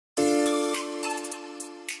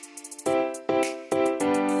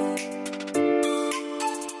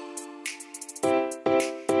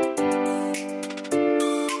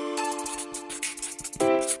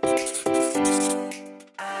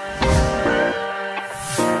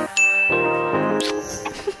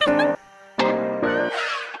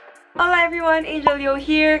everyone, Angel Yo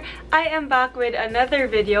here. I am back with another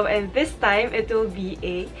video, and this time it will be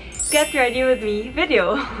a get ready with me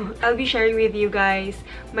video. I'll be sharing with you guys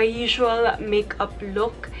my usual makeup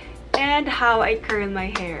look and how I curl my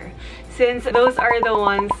hair. Since those are the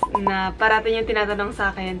ones na parating yung tinatanong sa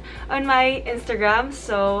akin on my Instagram.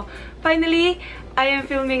 So, finally, I am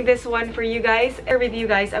filming this one for you guys. Share with you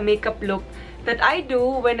guys a makeup look that I do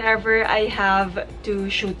whenever I have to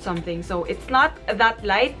shoot something. So, it's not that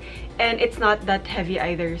light and it's not that heavy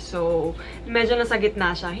either. So, medyo nasa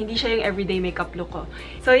gitna siya. Hindi siya yung everyday makeup look ko.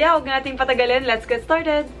 So, yeah, huwag nating patagalin. Let's get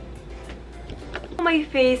started! My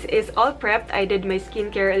face is all prepped. I did my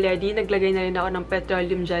skincare already. Naglagay na rin ako ng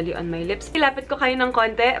petroleum jelly on my lips. Ilapit ko kayo ng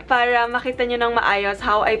konti para makita nyo ng maayos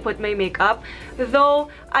how I put my makeup.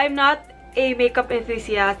 Though, I'm not a makeup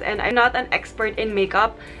enthusiast and I'm not an expert in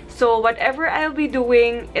makeup. So, whatever I'll be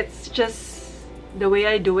doing, it's just the way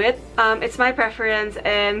I do it. It's my preference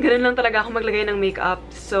and ganun lang talaga ako maglagay ng makeup.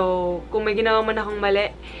 So, kung may ginawa man akong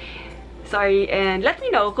mali, sorry, and let me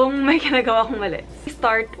know kung may ginagawa akong mali. I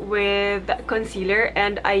start with concealer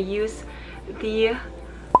and I use the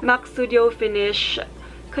MAC Studio Finish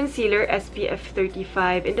Concealer SPF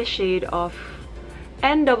 35 in the shade of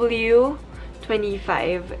NW25.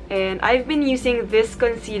 And I've been using this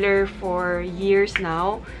concealer for years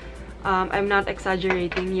now. I'm not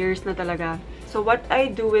exaggerating, years na talaga. So what I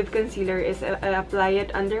do with concealer is I apply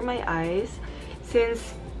it under my eyes.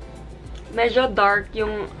 Since medyo dark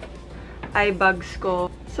yung eye bags ko.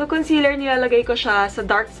 So, concealer, nilalagay ko siya sa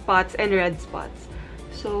dark spots and red spots.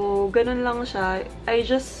 So, ganun lang siya. I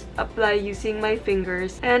just apply using my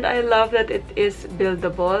fingers. And I love that it is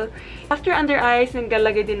buildable. After under eyes,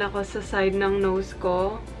 naglalagay din ako sa side ng nose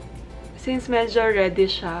ko. Since medyo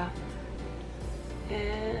reddish siya.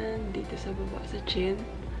 And dito sa baba, sa chin.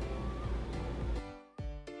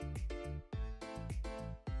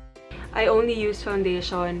 I only use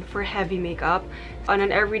foundation for heavy makeup. On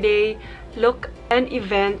an everyday look and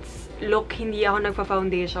events look, hindi ako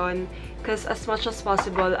nagpa-foundation. Because as much as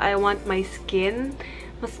possible, I want my skin.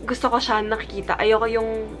 Mas gusto ko siya nakikita. Ayoko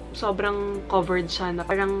yung sobrang covered siya na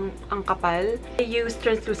parang ang kapal. I use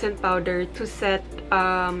translucent powder to set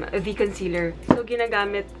the concealer. So,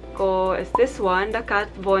 ginagamit ko is this one, the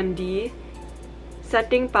Kat Von D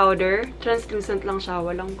setting powder. Translucent lang siya,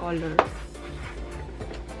 walang color.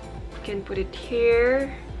 Can put it here.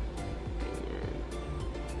 Ayan.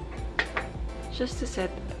 Just to set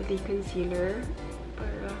the concealer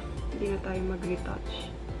para hindi na tayo mag-retouch.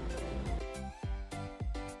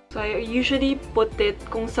 So, I usually put it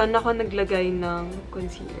kung saan ako naglagay ng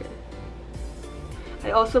concealer.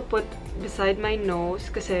 I also put beside my nose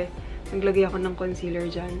kasi naglagay ako ng concealer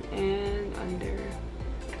dyan. And under.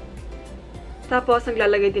 Tapos,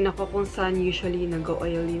 naglalagay din ako kung saan usually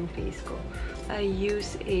nag-oil yung face ko. I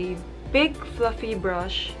use a big fluffy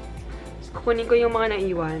brush. So, kukunin ko yung mga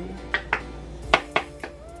naiwan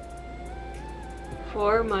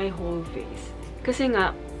for my whole face. Kasi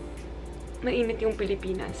nga, mainit yung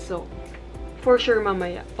Pilipinas. So, for sure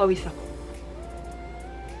mamaya, pawis ako.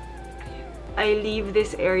 I leave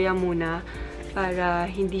this area muna para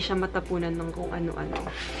hindi siya matapunan ng kung ano-ano.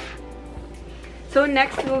 So,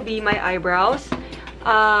 next will be my eyebrows.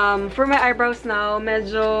 For my eyebrows now,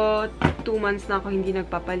 medyo 2 months na ako hindi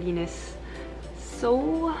nagpapalinis.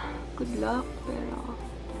 So, good luck. Pero,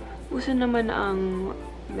 uso naman ang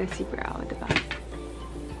messy brow, diba?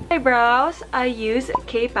 Eyebrows, I use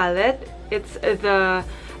K palette. It's the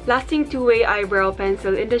Lasting Two-Way Eyebrow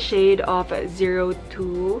Pencil in the shade of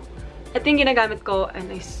 02. Ito yung ginagamit ko, and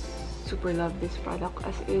I super love this product,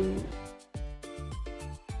 as in.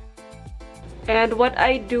 And what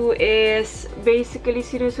I do is, basically,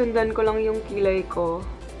 sinusundan ko lang yung kilay ko.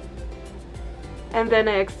 And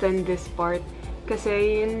then, I extend this part.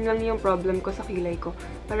 Kasi, yun lang yung problem ko sa kilay ko.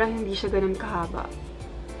 Parang hindi siya ganun kahaba.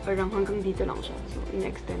 Parang hanggang dito lang siya. So,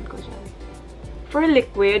 in-extend ko siya. For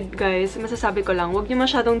liquid, guys, masasabi ko lang, huwag niyo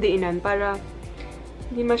masyadong diinan para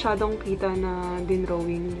hindi masyadong kita na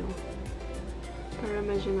dinrowing niyo. Para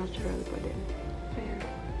medyo natural pa din. Ayan.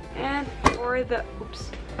 And for the,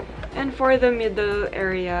 And for the middle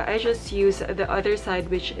area, I just use the other side,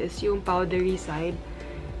 which is yung powdery side.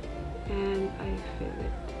 And I fill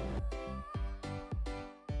it.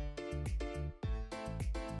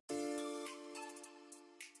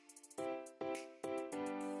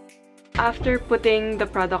 After putting the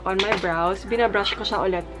product on my brows, binabrush ko siya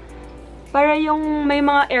ulit. Para yung may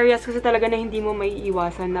mga areas kasi talaga na hindi mo may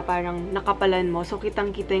iwasan na parang nakapalan mo. So,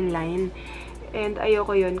 kitang-kita yung line. And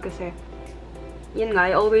ayoko yun kasi yun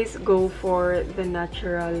nga, I always go for the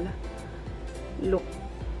natural look.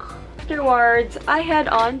 Afterwards, I head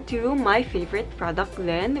on to my favorite product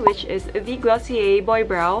then, which is the Glossier Boy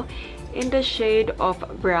Brow in the shade of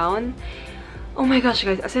brown. Oh my gosh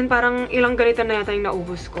guys, as in parang ilang ganito na yata yung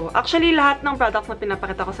naubos ko. Actually, lahat ng product na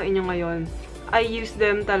pinapakita ko sa inyo ngayon, I use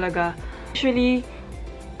them talaga. Usually,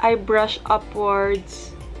 I brush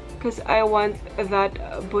upwards because I want that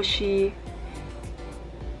bushy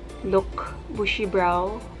look, bushy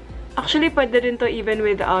brow. Actually, pwede din to even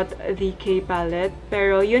without the K palette.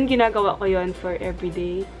 Pero yun, ginagawa ko yun for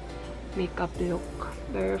everyday makeup look.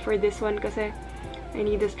 Pero for this one kasi, I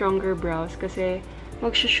need a stronger brows kasi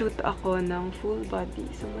mag-shoot ako ng full body.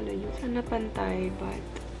 So, malayo. Sana pantay, but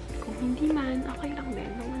kung hindi man, okay lang din.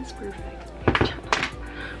 No one's perfect.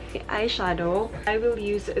 Okay, eyeshadow. I will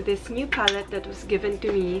use this new palette that was given to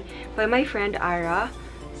me by my friend Ara.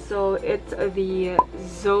 So, it's the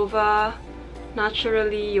ZOEVA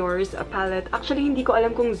Naturally Yours palette. Actually, hindi ko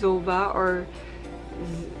alam kung ZOEVA or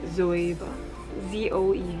ZOEVA.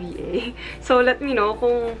 Z-O-E-V-A. So, let me know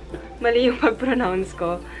kung mali yung pag-pronounce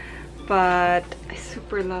ko. But, I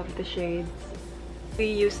super love the shades. We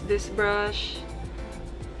use this brush.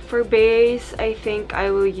 For base, I think I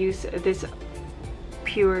will use this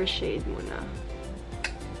pure shade muna.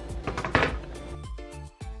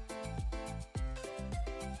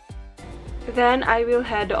 Then, I will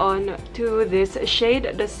head on to this shade,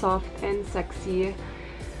 the Soft and Sexy.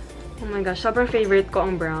 Oh my gosh, sobrang favorite ko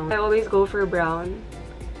ang brown. I always go for brown.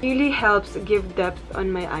 It really helps give depth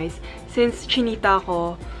on my eyes. Since chinita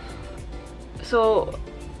ko, so,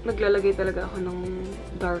 naglalagay talaga ako ng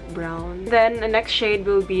dark brown. Then, the next shade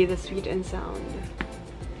will be the Sweet and Sound.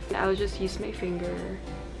 I'll just use my finger.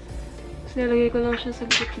 So, nilagay ko lang siya sa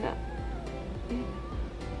gitna.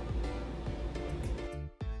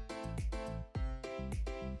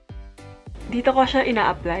 Dito ko siya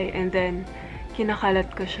ina-apply and then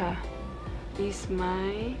kinakalat ko siya. Use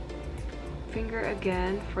my finger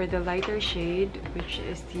again for the lighter shade, which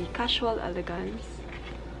is the Casual Elegance.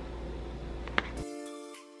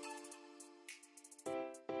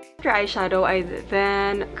 After eyeshadow, I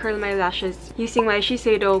then curl my lashes using my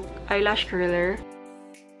Shiseido eyelash curler.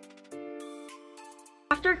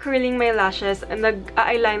 After curling my lashes,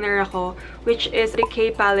 nag-eyeliner ako, which is the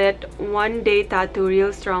K palette One Day Tattoo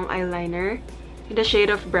Real Strong Eyeliner in the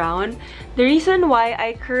shade of brown. The reason why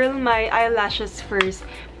I curl my eyelashes first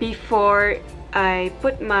before I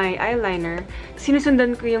put my eyeliner,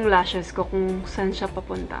 sinusundan ko yung lashes ko kung saan siya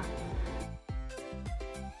papunta.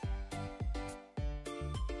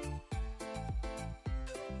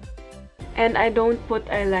 And I don't put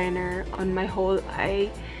eyeliner on my whole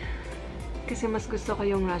eye kasi mas gusto ko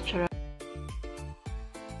yung natural.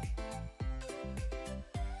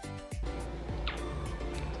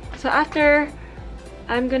 So after,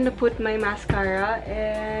 I'm gonna put my mascara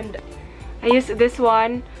and I use this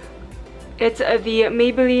one. It's the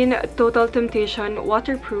Maybelline Total Temptation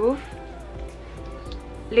Waterproof.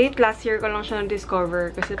 Late last year ko lang siya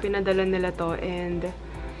na-discover kasi pinadala nila to and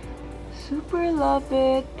super love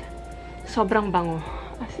it. Sobrang bango.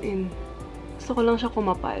 As in, gusto ko lang siya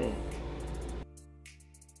kumapal.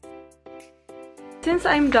 Since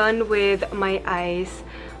I'm done with my eyes,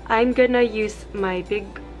 I'm gonna use my big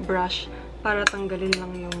brush para tanggalin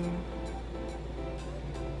lang yung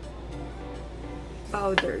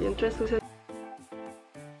powder, yung translucent.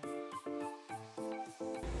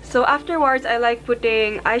 So afterwards, I like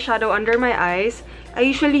putting eyeshadow under my eyes. I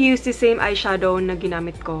usually use the same eyeshadow na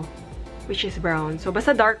ginamit ko, which is brown. So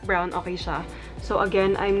basta dark brown, okay siya. So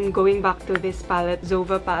again, I'm going back to this palette,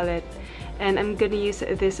 ZOEVA palette, and I'm gonna use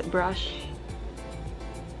this brush.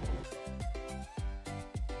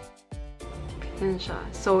 Siya.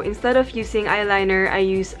 So, instead of using eyeliner, I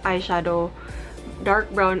use eyeshadow, dark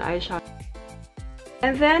brown eyeshadow.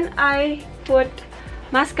 And then, I put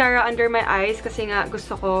mascara under my eyes kasi nga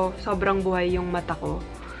gusto ko sobrang buhay yung mata ko.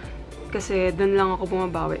 Kasi dun lang ako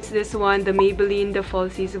bumabawi. So, this one, the Maybelline, the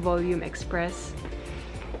Flasies Volume Express.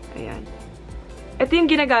 Ayan. Ito yung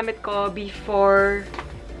ginagamit ko before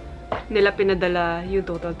nila pinadala yung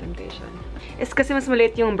Total Temptation. It's kasi mas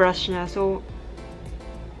maliit yung brush niya. So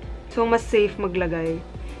mas safe maglagay.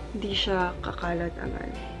 Hindi siya kakalat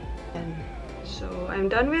agad. So, I'm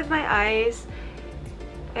done with my eyes.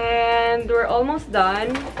 And we're almost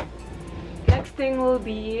done. Next thing will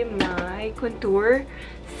be my contour.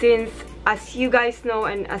 Since, as you guys know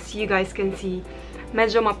and as you guys can see,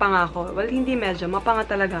 medyo mapanga ako. Well, hindi medyo. Mapanga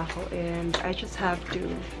talaga ako. And I just have to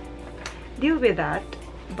deal with that.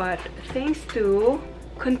 But, thanks to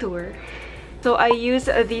contour. So, I use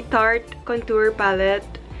the Tarte Contour Palette.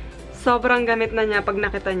 Sobrang gamit na niya pag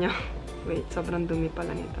nakita nyo. Wait, sobrang dumi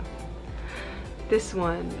pala nito. This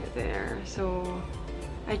one, there. So,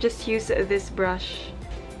 I just use this brush.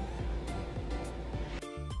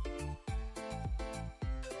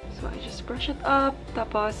 So I just brush it up,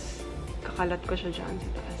 tapos kakalat ko siya dyan sa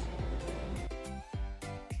taas.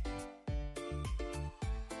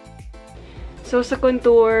 So sa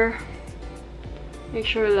contour, make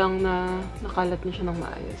sure lang na nakalat niyo siya ng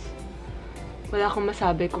maayos. Wala akong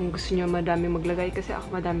masabi kung gusto niyo madami maglagay kasi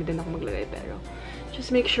ako madami din ako maglagay, pero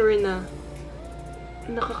just make sure na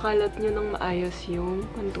nakakalat niyo ng maayos yung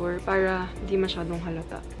contour para hindi masyadong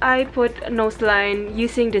halata. I put nose line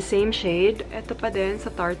using the same shade. Ito pa din sa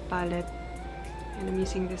Tarte palette. And I'm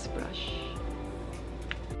using this brush.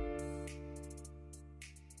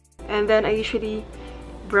 And then I usually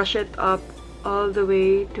brush it up all the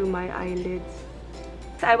way to my eyelids.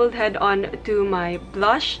 I will head on to my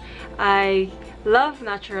blush. I love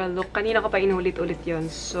natural look. Kanina ko pa inulit-ulit yun.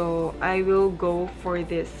 So I will go for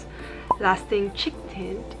this Lasting Cheek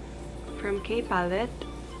Tint from K Palette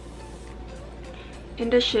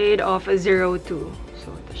in the shade of 02.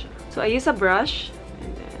 So, ito siya. So, I use a brush.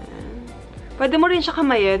 And then, pwede mo rin siya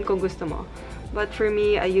kamayin kung gusto mo. But for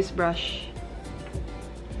me, I use brush.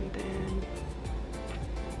 And then,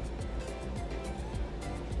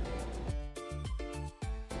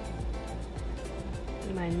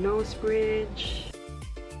 my nose bridge.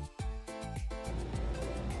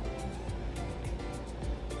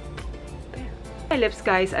 My lips,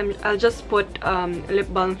 guys, I'll just put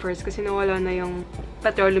lip balm first kasi nawala na yung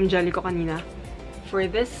petroleum jelly ko kanina.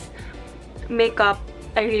 For this makeup,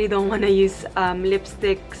 I really don't want to use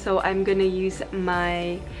lipstick, so I'm gonna use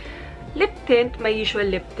my lip tint, my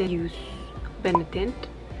usual lip tint. Use Benetint.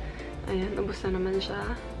 Ayan, ubos na naman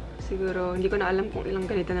siya. Siguro, hindi ko na alam kung ilang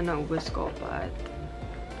ganito na naubos ko, but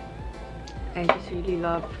I just really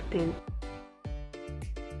love tint.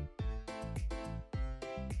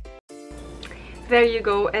 There you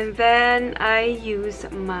go. And then I use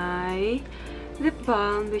my lip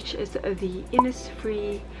balm, which is the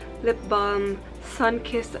Innisfree Lip Balm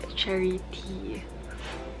Sunkissed Cherry Tea.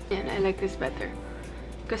 And I like this better.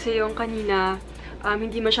 Kasi yung kanina,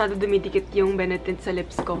 hindi masyado dumidikit yung Benetint sa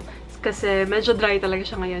lips ko. Kasi medyo dry talaga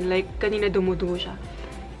siya ngayon. Like, kanina dumudugo siya.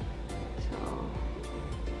 So,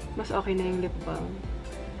 mas okay na yung lip balm.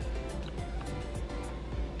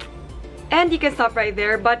 And you can stop right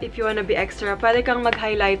there, but if you want to be extra, pwede kang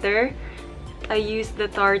mag-highlighter. I use the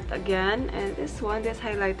Tarte again, and this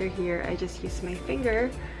highlighter here, I just use my finger.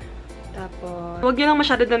 Tapos, huwag nyo lang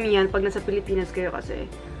masyado damihan pag nasa Pilipinas kayo kasi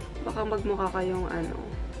baka magmukha kayong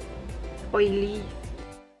oily.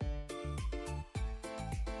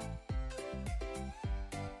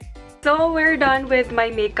 So, we're done with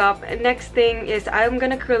my makeup. Next thing is I'm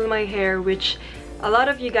gonna curl my hair, which a lot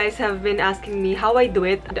of you guys have been asking me how I do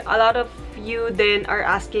it. A lot of you then are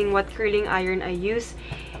asking what curling iron I use.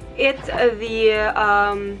 It's the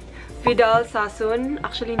Vidal Sassoon.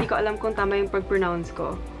 Actually, hindi ko alam kung tama yung pag-pronounce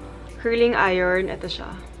ko. Curling iron. Ito siya.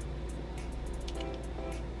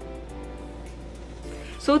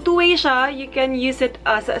 So, two-way siya. You can use it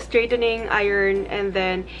as a straightening iron. And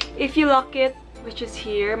then, if you lock it, which is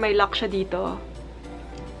here, may lock siya dito.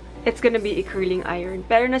 It's gonna be a curling iron.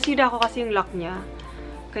 Pero nasira ko kasi yung lock niya.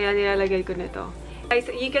 Kaya nilalagay ko nito. Guys,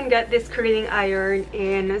 you can get this curling iron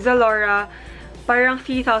in Zalora. Parang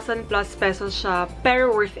 3,000 plus pesos siya.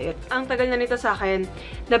 Pero worth it. Ang tagal na nito sa akin,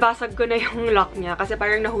 nabasag ko na yung lock niya. Kasi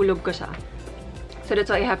parang nahulog ko siya. So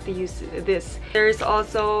that's why I have to use this. There's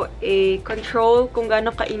also a control kung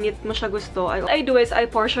gaano kainit mo siya gusto. All I do is I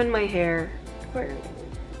portion my hair.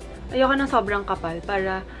 Ayoko ng sobrang kapal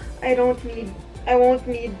para I won't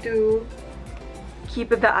need to keep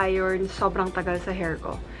the iron sobrang tagal sa hair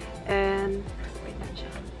ko. And, wait lang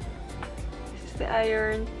siya. This is the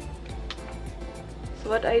iron. So,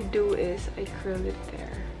 what I do is, I curl it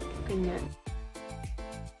there. Ganyan.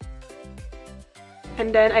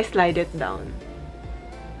 And then, I slide it down.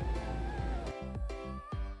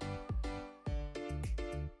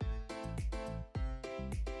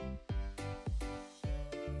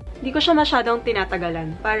 Hindi ko siya masyadong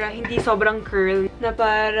tinatagalan para hindi sobrang curl na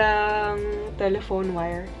parang telephone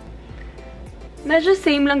wire. Medyo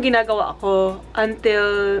same lang ginagawa ko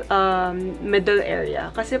until middle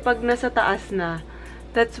area. Kasi pag nasa taas na,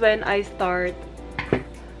 that's when I start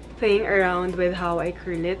playing around with how I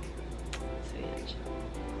curl it. So, yan siya.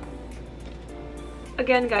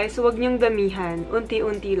 Again guys, huwag niyong damihan.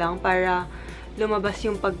 Unti-unti lang para lumabas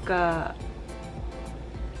yung pagka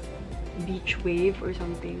beach wave or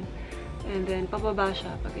something. And then, pababa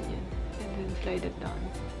siya pag ganyan. And then, slide it down.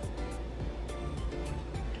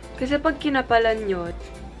 Kasi pag kinapalan nyo,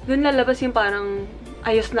 dun lalabas yung parang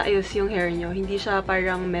ayos na ayos yung hair nyo. Hindi siya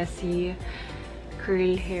parang messy,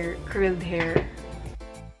 curled hair.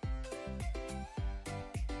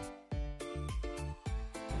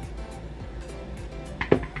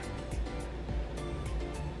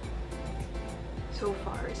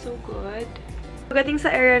 Pagdating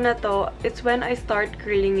sa area na to, it's when I start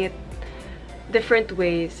curling it different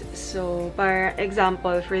ways. So, for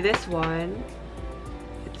example, for this one,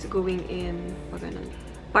 it's going in,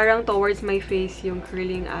 parang towards my face yung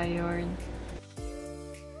curling iron.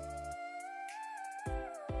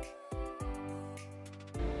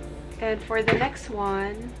 And for the next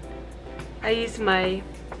one, I use my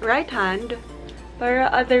right hand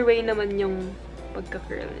para other way naman yung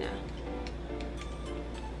pagka-curl niya.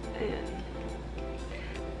 Ayan.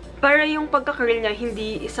 Para yung pagka-curl niya,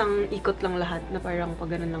 hindi isang ikot lang lahat, na parang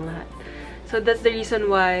pag ganun lang lahat. So, that's the reason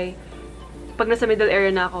why, pag nasa middle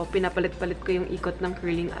area na ako, pinapalit-palit ko yung ikot ng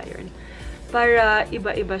curling iron. Para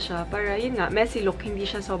iba-iba siya. Para, yun nga, messy look. Hindi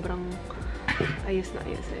siya sobrang ayos na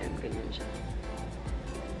ayos. Ayan, ganyan siya.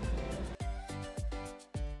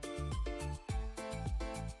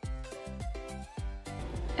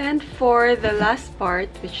 And for the last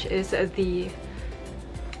part, which is the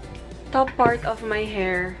top part of my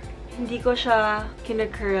hair, hindi ko siya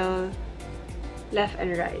kina-curl left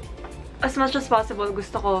and right. As much as possible,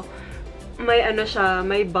 gusto ko may ano siya,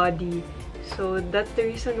 may body. So, that's the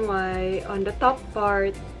reason why on the top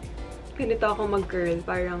part, ganito ako mag-curl.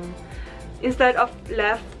 Parang, instead of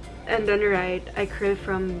left and then right, I curl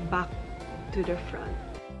from back to the front.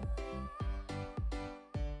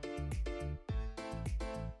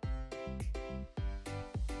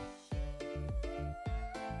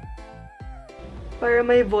 Para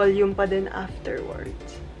may volume pa din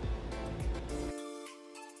afterwards.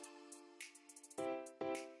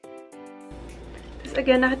 Tapos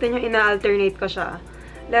again, nakita nyo, ina-alternate ko siya.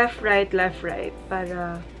 Left, right,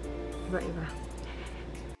 para iba-iba.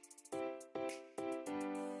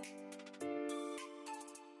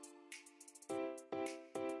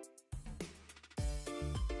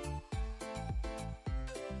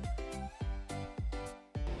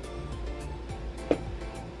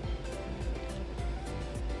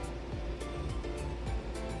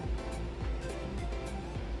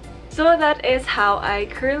 So, that is how I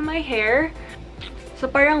curl my hair. So,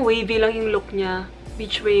 parang wavy lang yung look niya.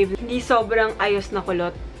 Beach wave. Hindi sobrang ayos na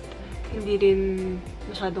kulot. Hindi rin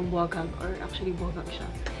masyadong buwagag. Or actually, buwagag siya.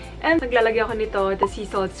 And naglalagay ako nito, the sea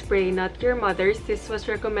salt spray, Not Your Mother's. This was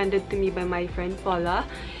recommended to me by my friend Paula.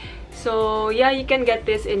 So, yeah, you can get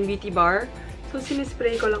this in Beauty Bar. So,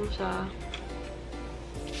 sinispray ko lang siya.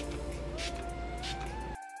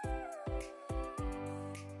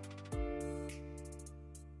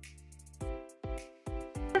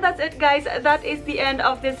 That's it, guys. That is the end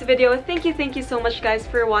of this video. Thank you so much, guys,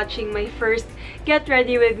 for watching my first Get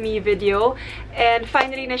Ready With Me video. And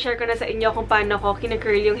finally, na-share ko na sa inyo kung paano ko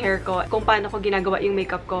kina-curl yung hair ko, kung paano ko ginagawa yung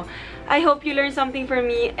makeup ko. I hope you learned something from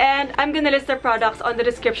me, and I'm gonna list the products on the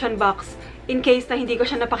description box in case na hindi ko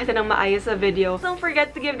siya napakita ng maayos sa video. Don't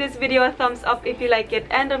forget to give this video a thumbs up if you like it,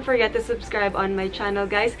 and don't forget to subscribe on my channel,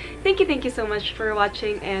 guys. Thank you so much for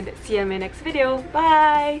watching, and see you in my next video.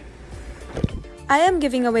 Bye! I am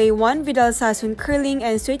giving away one Vidal Sassoon curling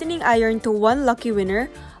and straightening iron to one lucky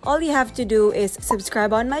winner. All you have to do is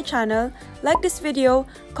subscribe on my channel, like this video,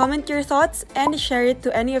 comment your thoughts, and share it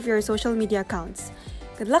to any of your social media accounts.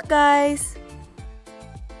 Good luck, guys!